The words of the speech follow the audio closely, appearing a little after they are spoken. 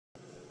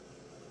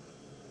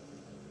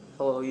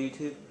Hello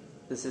YouTube,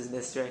 this is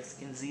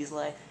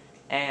MrxConzesley,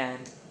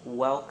 and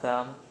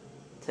welcome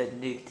to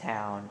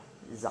Nuketown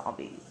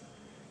Zombies.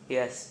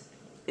 Yes,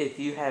 if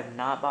you have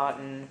not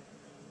bought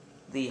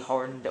the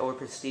Hardened or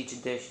Prestige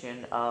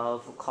Edition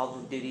of Call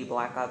of Duty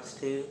Black Ops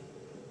 2,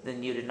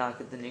 then you did not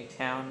get the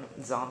Nuketown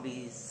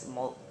Zombies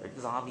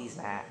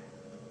map,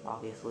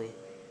 obviously.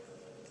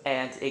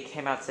 And it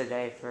came out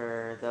today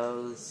for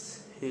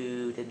those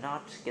who did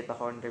not get the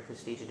Hardened or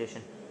Prestige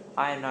Edition.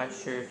 I am not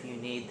sure if you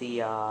need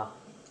the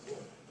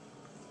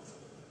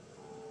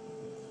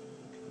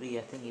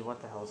thingy,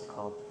 what the hell is it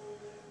called?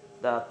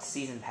 The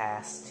Season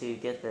Pass to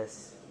get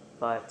this,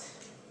 but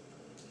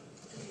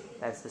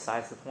that's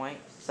besides the point.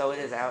 So it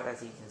is out,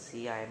 as you can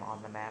see, I am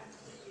on the map.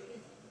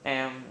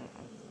 And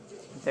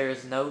there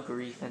is no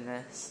grief in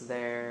this,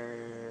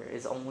 there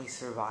is only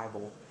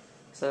survival.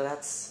 So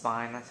that's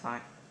fine,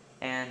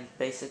 And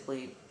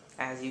basically,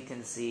 as you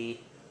can see,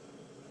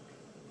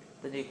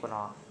 the nuke went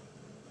off.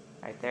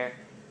 Right there.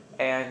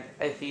 And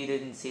if you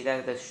didn't see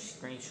that, the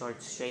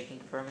screenshot's shaking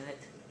for a minute.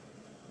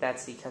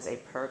 That's because a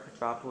perk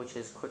dropped, which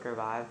is Quick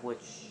Revive,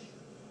 which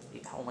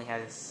only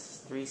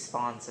has 3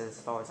 spawns as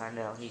far as I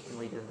know. You can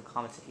leave it in the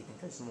comments if you think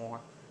there's more.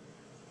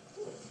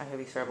 A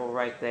heavy cerebral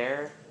right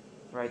there,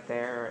 or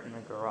in the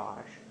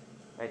garage.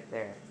 Right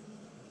there.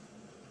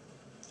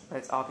 But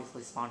it's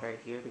obviously spawned right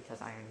here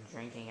because I am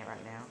drinking it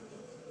right now.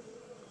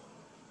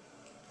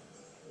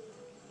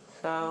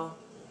 So,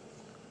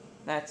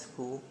 that's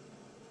cool.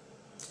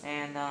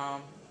 And,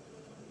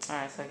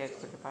 alright, so I get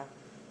Quick Revive.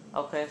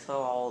 Okay, so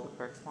all the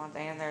perks spawns,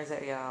 and there's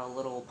a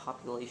little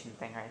population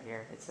thing right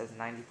here. It says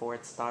 94,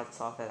 it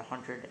starts off at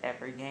 100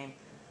 every game,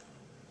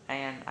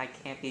 and I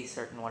can't be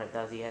certain what it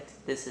does yet.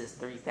 This is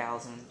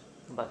 3,000,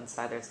 but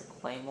inside there's the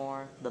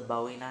Claymore, the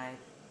Bowie knife,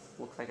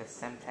 looks like a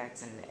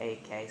Semtex, and an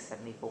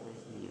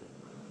AK-74U.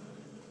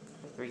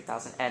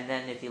 3,000, and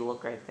then if you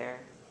look right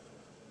there,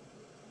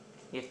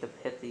 you have to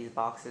hit these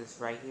boxes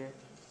right here.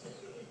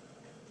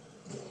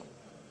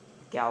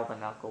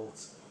 Galvan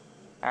Knuckles.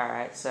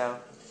 Alright, so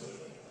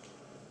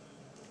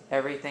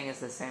everything is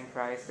the same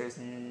price. There's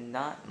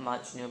not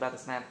much new about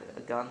this map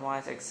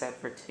gun-wise, except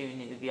for 2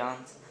 new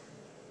guns,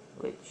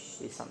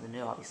 which is something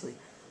new, obviously.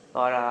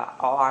 But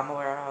all I'm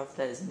aware of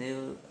that is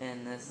new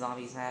in this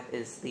Zombies map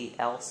is the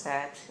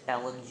LSAT,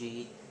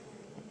 LMG,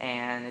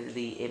 and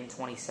the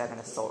M27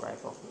 assault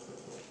rifle.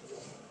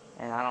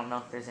 And I don't know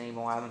if there's any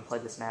more. I haven't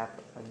played this map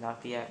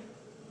enough yet.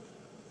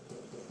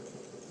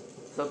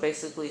 So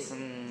basically,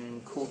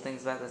 some cool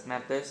things about this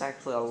map. There's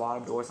actually a lot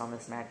of doors on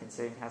this map,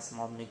 considering how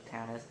small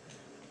Nuketown is.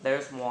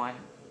 There's 1.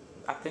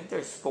 I think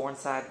there's 4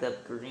 inside the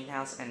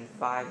greenhouse and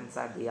 5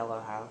 inside the yellow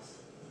house.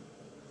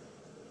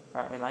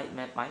 Or it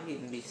might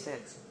even be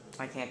 6.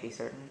 I can't be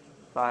certain.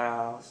 But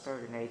I'll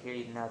start a grenade here,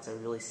 even though it's a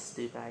really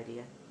stupid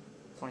idea.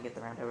 Just want to get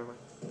the round over with.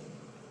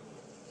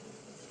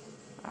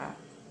 Alright.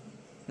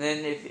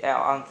 Then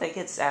I think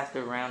it's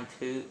after round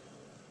 2,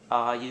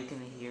 you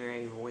can hear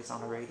a voice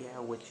on the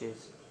radio, which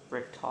is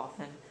Rick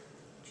Toffin.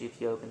 Which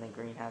if you open the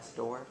greenhouse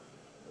door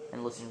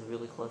and listen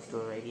really close to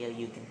a radio,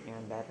 you can hear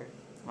him better.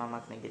 Well, I'm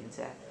not going to get into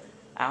that.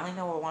 I only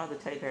know where one of the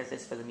teddy bears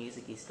is for the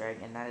music Easter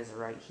egg, and that is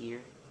right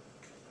here.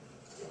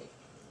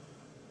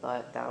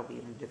 But that'll be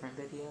in a different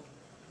video.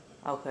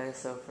 Okay,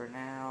 so for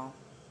now,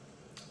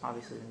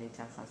 obviously the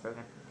Nuketown sounds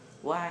broken.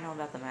 What I know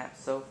about the map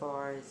so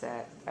far is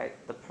that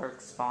the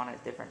perks spawn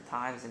at different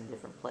times in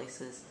different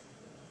places.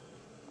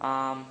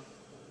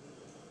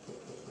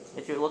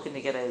 If you're looking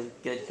to get a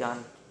good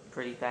gun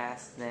pretty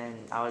fast,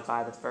 then I would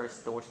buy the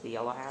first door to the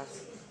yellow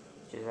house,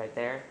 which is right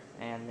there,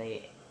 and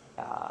the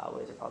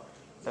what is it called?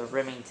 The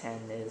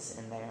Remington is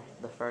in there,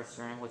 the first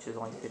room, which is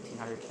only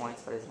 1,500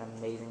 points, but it's an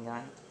amazing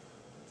gun,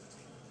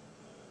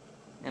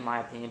 in my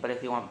opinion. But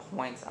if you want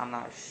points, I'm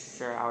not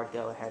sure I would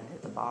go ahead and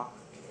hit the box.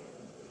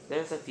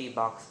 There's a few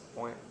box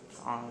points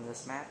on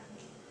this map,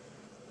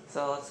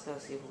 so let's go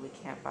see if we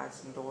can't buy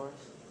some doors.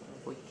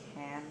 If we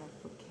can,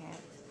 if we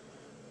can't,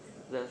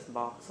 there's the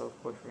box, so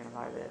of course we're gonna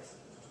buy this,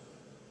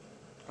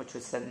 which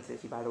was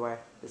 $7.50 by the way.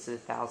 This is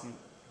 1,000.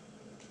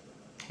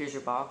 Here's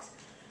your box.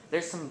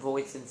 There's some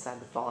voice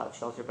inside the Fallout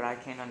shelter, but I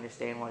can't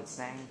understand what it's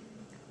saying.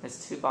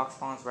 There's 2 box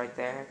spawns right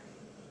there,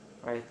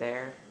 right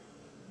there.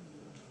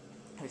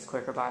 There's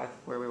Quick Revive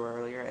where we were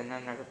earlier, and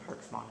then there's a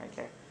perk spawn right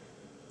there.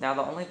 Now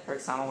the only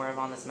perks I'm aware of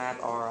on this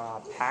map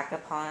are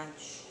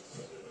Pack-a-Punch,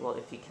 well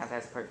if you count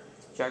that as a perk,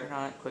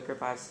 Juggernaut, Quick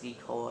Revive, Speed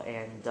Coal,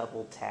 and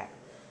Double Tap.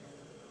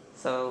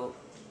 So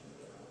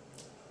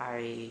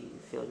I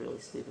feel really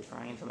stupid for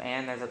running into them,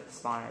 and there's a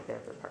spawn right there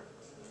for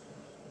perks.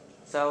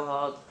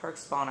 So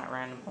perks spawn at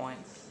random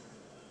points.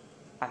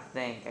 I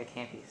think, I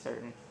can't be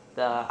certain.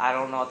 I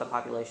don't know what the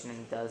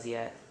population does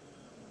yet.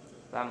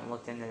 I haven't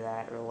looked into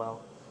that real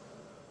well.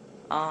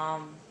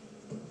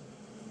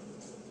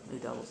 Who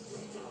doubles?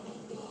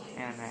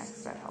 And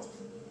max, that helps.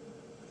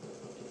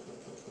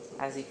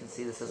 As you can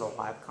see, this is a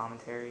live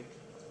commentary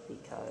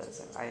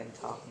because I am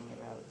talking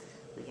about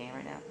the game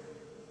right now.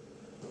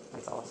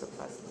 That's also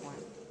besides the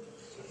point.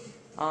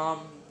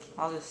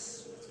 I'll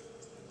just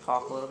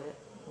talk a little bit.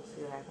 We'll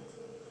see what happens.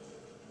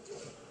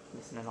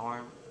 Missing an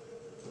arm.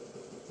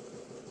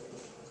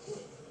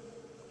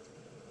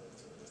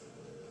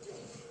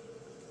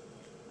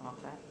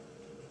 Okay.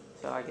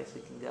 So I guess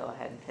we can go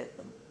ahead and hit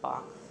the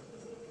box.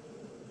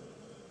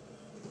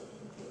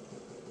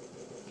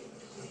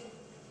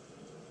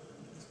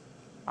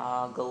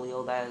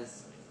 Galil, that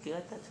is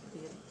good. That's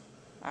pretty good.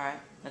 Alright.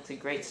 That's a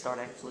great start,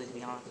 actually, to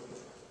be honest.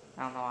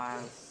 I don't know why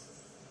I was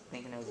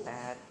thinking it was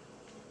bad.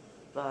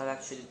 But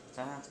that should, it's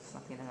not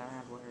the end of the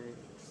round where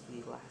it's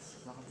the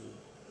last zombie.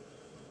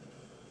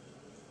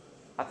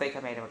 I think I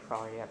made him a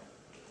crawler, yep.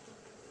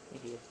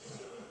 He did.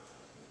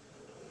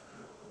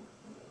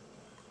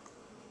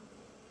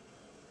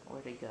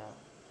 Where'd he go?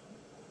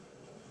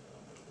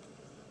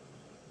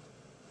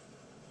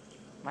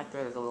 My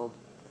throat is a little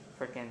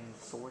freaking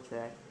sore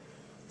today.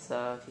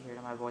 So if you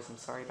hear my voice, I'm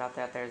sorry about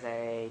that. There's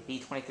a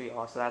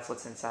B-23R, so that's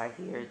what's inside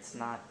here. It's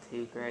not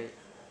too great.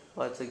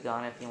 But it's a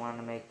gun if you want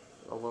to make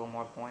a little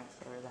more points.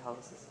 Where the hell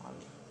is this on?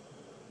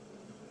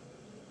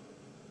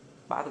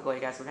 By the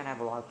way, guys, we're going to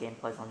have a lot of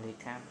gameplays on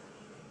Nuketown.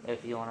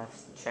 If you want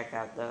to check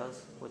out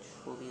those, which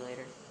will be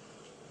later.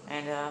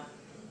 And,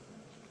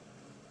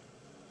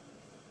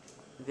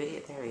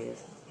 video, there he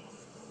is.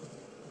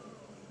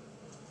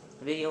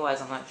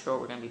 Video-wise, I'm not sure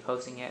we're going to be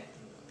posting it.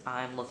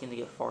 I'm looking to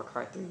get Far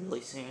Cry 3 really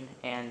soon,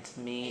 and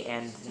me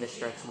and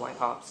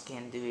MrxConzesley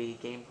can do a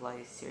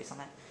gameplay series on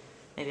that.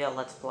 Maybe a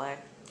Let's Play.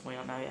 We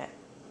don't know yet.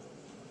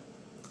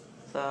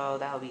 So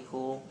that would be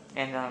cool.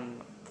 And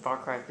Far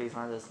Cry 3 is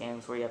one of those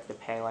games where you have to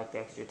pay like the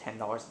extra $10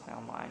 to play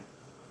online.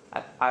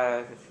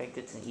 I think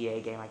it's an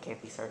EA game. I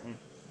can't be certain.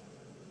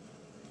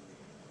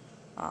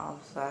 So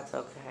that's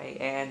okay.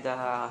 And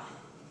I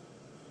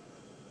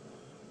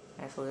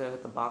guess we'll go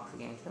with the box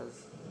again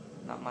because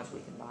not much we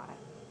can buy.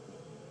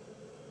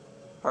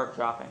 Perk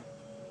dropping.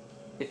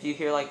 If you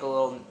hear like a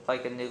little,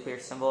 like a nuclear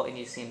symbol and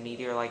you see a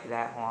meteor like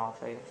that, hold on, I'll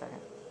show you in a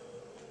second.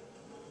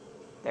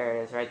 There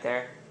it is, right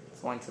there.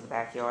 It's going to the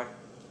backyard.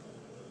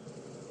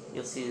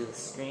 You'll see the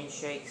screen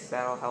shakes.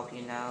 That'll help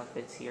you know if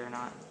it's here or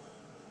not.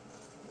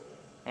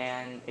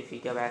 And if you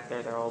go back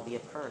there, there will be a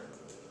perk.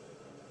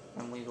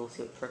 And we will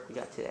see what perk we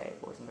got today,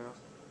 boys and girls.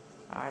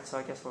 Alright, so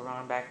I guess we're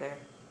running back there.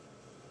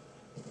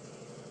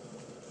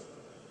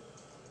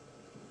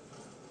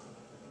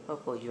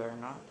 Hopefully you are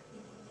not.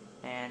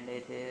 And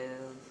it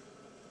is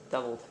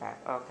double tap.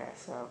 Okay,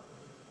 so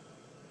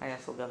I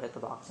guess we'll go hit the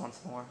box once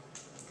more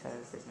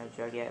because there's no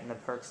jug yet and the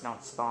perks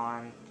don't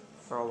spawn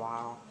for a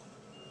while.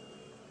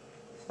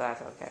 So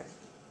that's okay.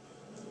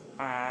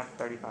 Alright, I have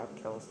 35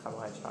 kills, couple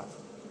headshots.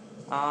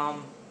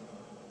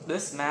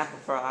 This map,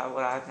 for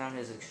what I've done,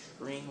 is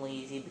extremely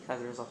easy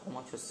because there's a whole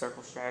bunch of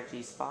circle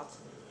strategy spots.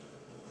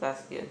 So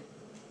that's good.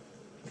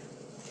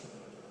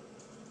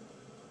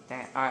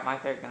 Alright, my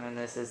favorite gun in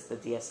this is the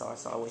DSR,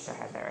 so I wish I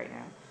had that right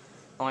now.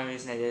 The only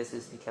reason it is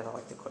because I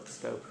like to quick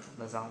scope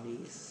the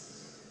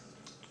zombies.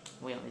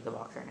 We don't need the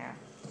box right now.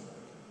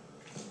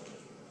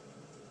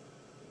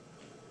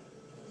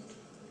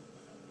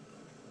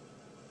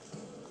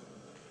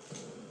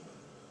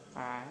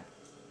 Alright.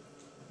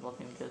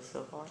 Looking good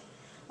so far.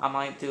 I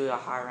might do a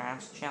high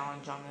rounds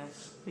challenge on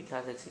this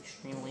because it's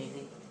extremely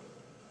easy.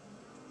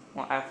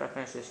 Well, after I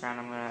finish this round,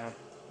 I'm going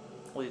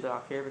to leave it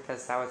off here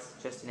because that was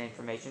just an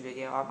information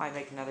video. I might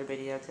make another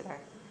video today,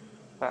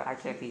 but I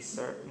can't be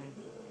certain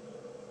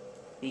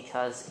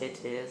because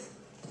it is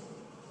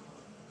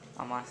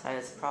on my side.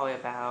 It's probably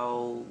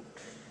about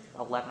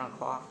 11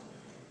 o'clock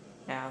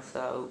now,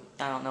 so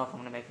I don't know if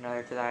I'm going to make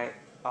another today.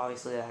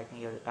 Obviously, I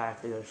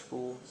have to go to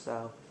school,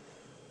 so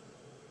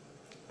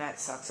that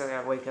sucks. I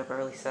gotta wake up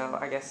early, so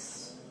I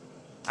guess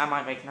I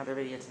might make another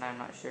video tonight. I'm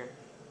not sure,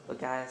 but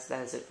guys,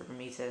 that is it for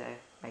me today.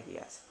 Thank you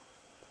guys.